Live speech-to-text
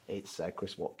It's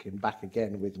Chris Watkin back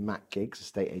again with Matt Giggs,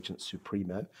 Estate Agent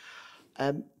Supremo.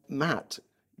 Matt,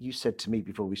 you said to me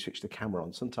before we switched the camera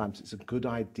on, sometimes it's a good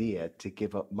idea to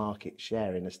give up market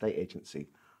share in estate agency.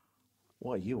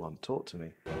 What are you on? Talk to me.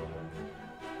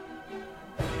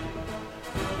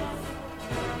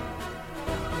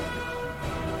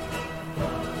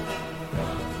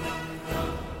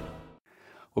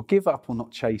 Well, give up or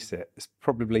not chase it. It's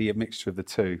probably a mixture of the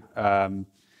two.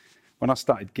 When I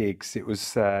started Giggs, it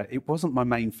wasn't my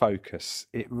main focus.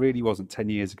 It really wasn't 10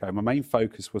 years ago. My main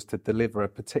focus was to deliver a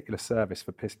particular service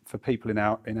for people in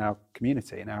our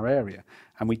community, in our area.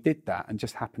 And we did that and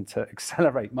just happened to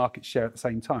accelerate market share at the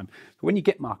same time. But when you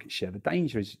get market share, the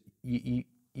danger is you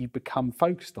become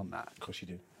focused on that. Of course you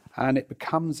do. And it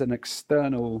becomes an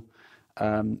external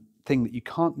thing that you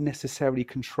can't necessarily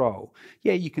control.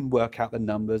 Yeah, you can work out the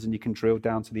numbers and you can drill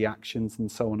down to the actions and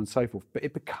so on and so forth, but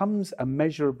it becomes a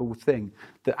measurable thing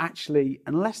that actually,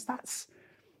 unless that's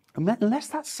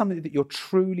something that you're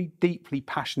truly deeply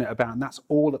passionate about and that's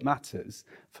all that matters,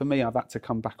 for me, I've had to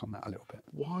come back on that a little bit.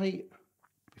 Why,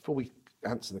 before we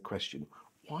answer the question,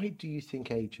 why do you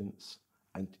think agents,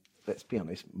 and let's be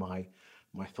honest, my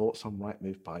thoughts on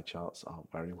Rightmove pie charts are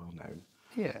very well known.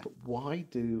 Yeah. But why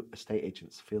do estate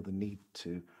agents feel the need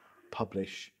to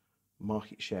publish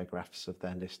market share graphs of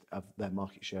their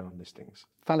market share on listings?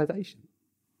 Validation,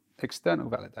 external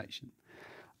validation.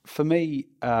 For me,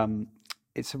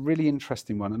 it's a really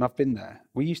interesting one, and I've been there.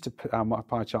 We used to put our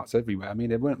pie charts everywhere. I mean,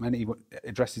 there weren't many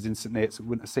addresses in St Neots that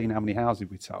wouldn't have seen how many houses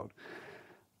we sold.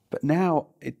 But now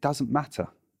it doesn't matter.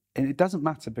 And it doesn't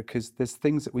matter because there's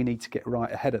things that we need to get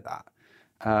right ahead of that.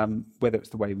 Whether it's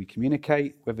the way we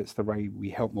communicate, whether it's the way we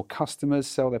help more customers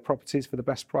sell their properties for the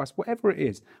best price, whatever it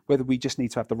is, whether we just need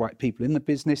to have the right people in the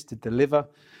business to deliver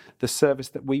the service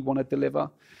that we want to deliver.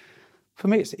 For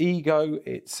me, it's ego,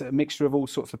 it's a mixture of all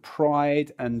sorts of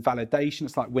pride and validation.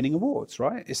 It's like winning awards,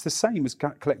 right? It's the same as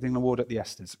collecting an award at the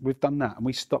Esters. We've done that and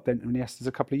we stopped entering the Esters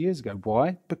a couple of years ago.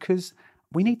 Why? Because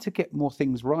we need to get more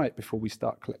things right before we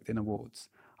start collecting awards.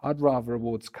 I'd rather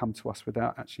awards come to us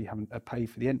without actually having to pay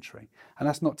for the entry. And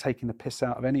that's not taking the piss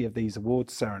out of any of these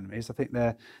awards ceremonies. I think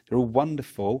they're all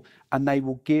wonderful and they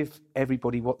will give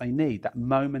everybody what they need, that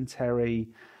momentary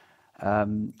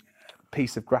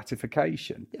piece of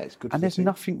gratification. Yeah, it's good. And there's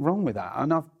nothing wrong with that.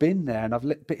 And I've been there,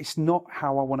 but it's not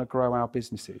how I want to grow our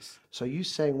businesses. So you're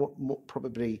saying what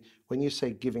probably when you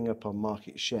say giving up on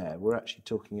market share, we're actually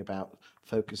talking about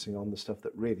focusing on the stuff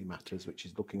that really matters, which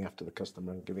is looking after the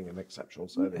customer and giving an exceptional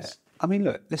service. Yeah. I mean,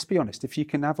 look, let's be honest. If you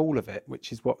can have all of it,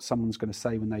 which is what someone's going to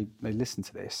say when they listen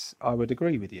to this, I would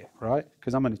agree with you, right?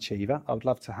 Because I'm an achiever. I would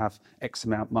love to have X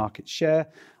amount market share.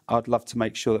 I'd love to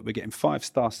make sure that we're getting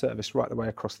 5-star service right the way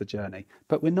across the journey.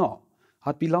 But we're not.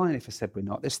 I'd be lying if I said we're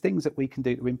not. There's things that we can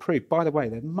do to improve. By the way,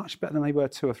 they're much better than they were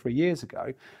 2 or 3 years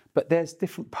ago, but there's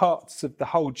different parts of the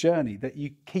whole journey that you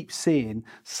keep seeing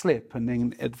slip and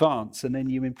then advance and then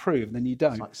you improve and then you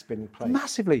don't. It's like spinning plates.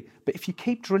 Massively. But if you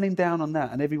keep drilling down on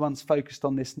that and everyone's focused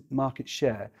on this market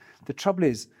share, the trouble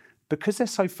is, because they're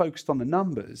so focused on the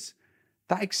numbers,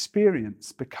 that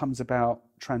experience becomes about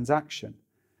transaction.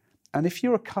 And if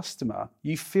you're a customer,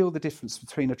 you feel the difference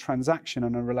between a transaction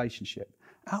and a relationship.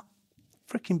 Our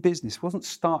freaking business wasn't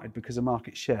started because of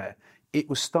market share. It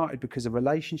was started because of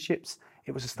relationships.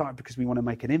 It was started because we want to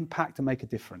make an impact and make a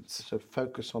difference. So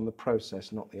focus on the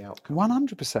process, not the outcome.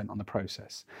 100% on the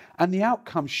process. And the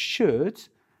outcome should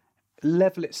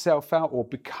level itself out or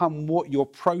become what your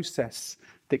process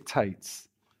dictates.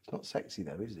 It's not sexy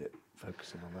though, is it?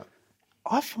 Focusing on that.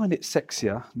 I find it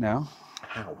sexier now.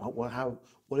 How?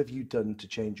 What have you done to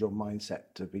change your mindset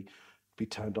to be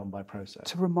turned on by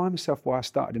process? To remind myself why I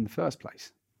started in the first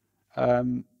place.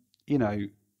 Getting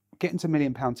to £1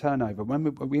 million turnover.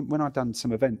 When I'd done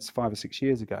some events 5 or 6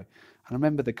 years ago, and I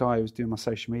remember the guy who was doing my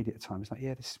social media at the time was like,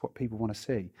 "Yeah, this is what people want to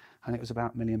see," and it was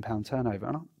about £1 million turnover.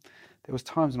 And there was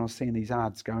times when I was seeing these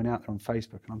ads going out there on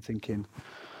Facebook, and I'm thinking,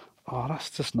 "Oh,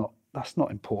 that's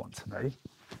not important to me."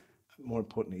 More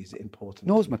importantly, is it important?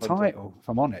 Nor's my title, if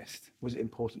I'm honest. Was it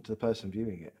important to the person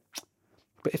viewing it?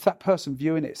 But if that person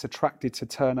viewing it's attracted to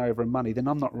turnover and money, then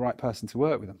I'm not the right person to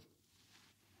work with them.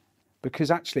 Because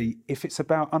actually, if it's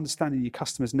about understanding your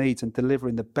customers' needs and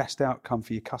delivering the best outcome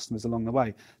for your customers along the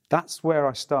way, that's where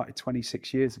I started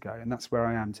 26 years ago, and that's where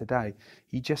I am today.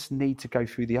 You just need to go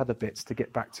through the other bits to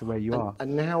get back to where you are.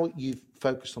 And now you've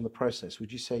focused on the process,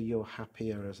 would you say you're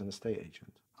happier as an estate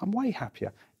agent? I'm way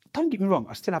happier. Don't get me wrong,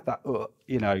 I still have that,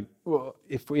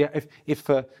 if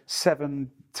for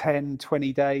 7, 10,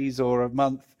 20 days or a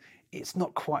month, it's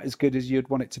not quite as good as you'd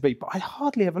want it to be. But I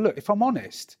hardly ever look. If I'm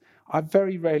honest, I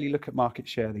very rarely look at market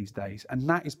share these days. And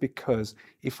that is because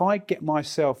if I get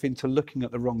myself into looking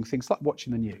at the wrong things, like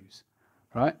watching the news,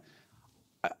 right?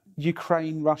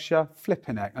 Ukraine, Russia,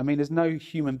 flipping heck. I mean, there's no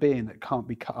human being that can't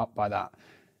be cut up by that.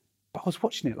 But I was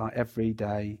watching it like every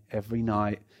day, every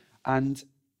night, and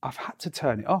I've had to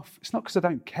turn it off. It's not because I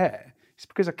don't care. It's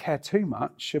because I care too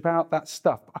much about that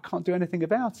stuff. I can't do anything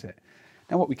about it.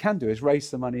 Now, what we can do is raise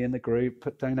some money in the group,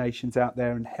 put donations out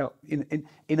there, and help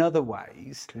in other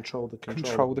ways. Control the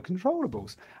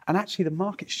controllables. And actually, the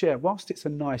market share, whilst it's a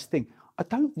nice thing,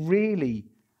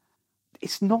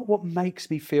 it's not what makes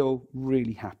me feel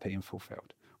really happy and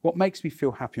fulfilled. What makes me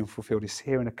feel happy and fulfilled is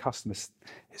hearing a customer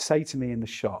say to me in the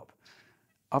shop,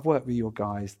 I've worked with your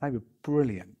guys, they were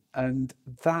brilliant. And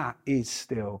that is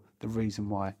still the reason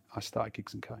why I started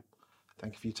Giggs & Co.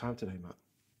 Thank you for your time today, Matt.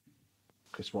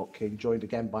 Chris Watkin, joined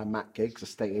again by Matt Giggs,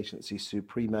 Estate Agency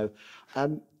Supremo.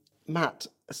 Matt,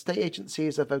 estate agency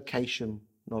is a vocation,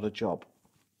 not a job.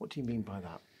 What do you mean by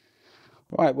that?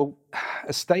 Right, well,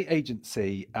 estate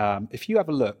agency, if you have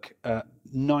a look at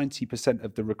 90%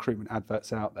 of the recruitment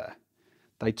adverts out there,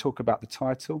 they talk about the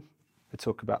title, they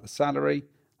talk about the salary,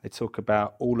 they talk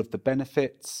about all of the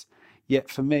benefits. Yet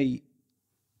for me,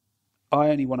 I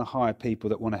only want to hire people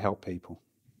that want to help people.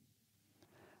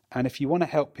 And if you want to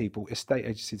help people, estate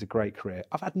agency is a great career.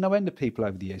 I've had no end of people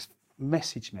over the years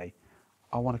message me,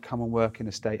 I want to come and work in a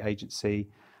estate agency.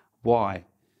 Why?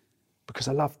 Because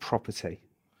I love property.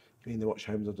 You mean they watch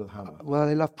Homes Under the Hammer? Well,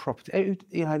 they love property.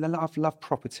 You know, I love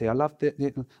property. I love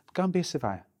go and be a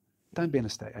surveyor. Don't be an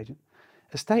estate agent.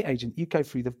 Estate agent, you go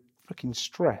through the freaking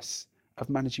stress of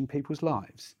managing people's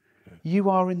lives. Yeah. You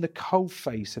are in the cold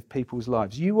face of people's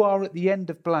lives. You are at the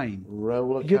end of blame.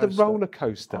 You're the roller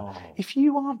coaster. Oh. If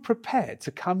you aren't prepared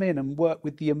to come in and work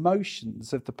with the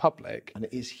emotions of the public, and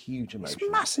it is huge emotion.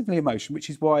 It's massively emotion, which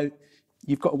is why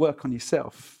you've got to work on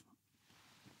yourself.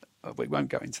 We won't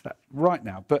go into that right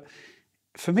now, but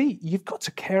for me, you've got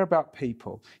to care about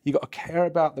people. You've got to care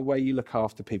about the way you look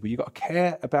after people. You've got to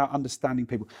care about understanding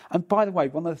people. And by the way,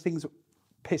 one of the things that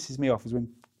pisses me off is when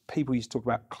people used to talk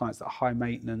about clients that are high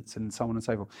maintenance and so on and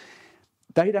so forth.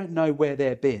 They don't know where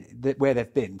they've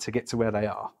been to get to where they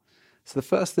are. So the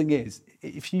first thing is,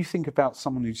 if you think about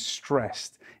someone who's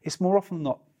stressed, it's more often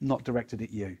not directed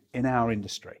at you in our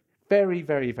industry. Very,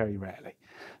 very, very rarely.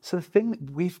 So the thing that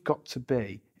we've got to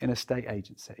be in a estate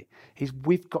agency is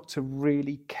we've got to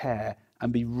really care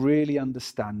and be really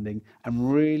understanding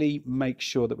and really make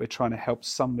sure that we're trying to help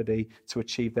somebody to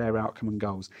achieve their outcome and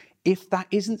goals. If that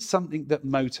isn't something that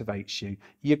motivates you,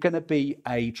 you're going to be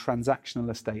a transactional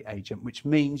estate agent, which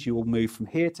means you will move from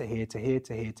here to here to here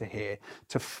to here to here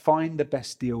to find the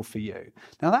best deal for you.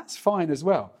 Now, that's fine as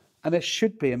well. And there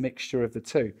should be a mixture of the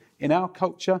two. In our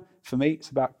culture, for me, it's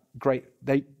about great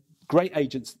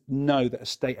agents know that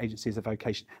estate agency is a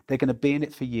vocation. They're going to be in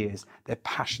it for years. They're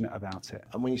passionate about it.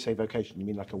 And when you say vocation, you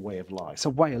mean like a way of life? It's a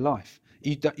way of life.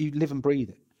 You live and breathe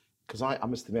it. Because I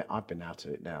must admit, I've been out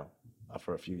of it now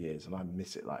for a few years, and I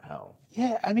miss it like hell.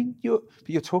 Yeah, I mean, you're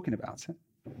talking about it.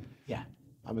 Yeah,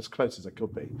 I'm as close as I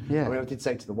could be. Yeah. I mean, I did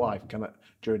say to the wife,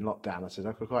 during lockdown, I said,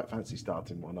 I could quite fancy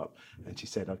starting one up. And she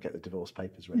said, I'd get the divorce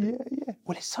papers ready. Yeah.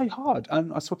 Well, it's so hard.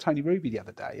 I saw Tony Ruby the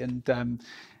other day,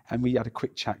 and we had a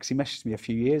quick chat, because he messaged me a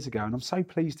few years ago, and I'm so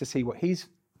pleased to see what he's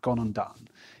gone and done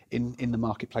in the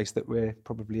marketplace that we're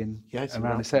probably in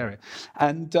around this area.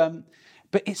 And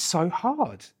but it's so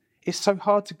hard. It's so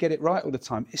hard to get it right all the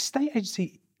time. Estate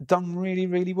agency done really,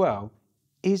 really well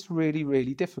is really,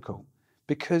 really difficult,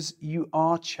 because you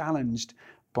are challenged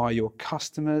by your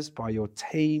customers, by your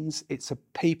teams. It's a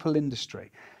people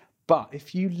industry. But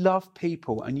if you love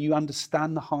people and you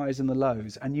understand the highs and the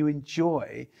lows, and you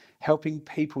enjoy helping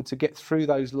people to get through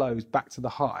those lows back to the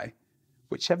high,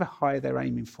 whichever high they're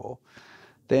aiming for,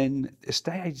 then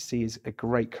estate agency is a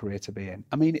great career to be in.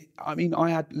 I mean,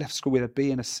 I had left school with a B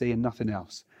and a C and nothing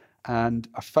else. And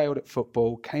I failed at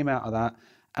football, came out of that,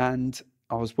 and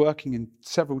I was working in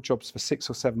several jobs for 6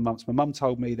 or 7 months. My mum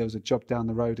told me there was a job down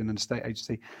the road in an estate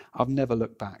agency. I've never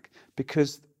looked back,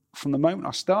 because from the moment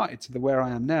I started to where I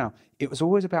am now, it was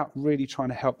always about really trying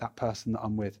to help that person that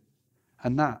I'm with.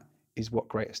 And that is what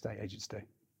great estate agents do.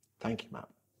 Thank you, Matt.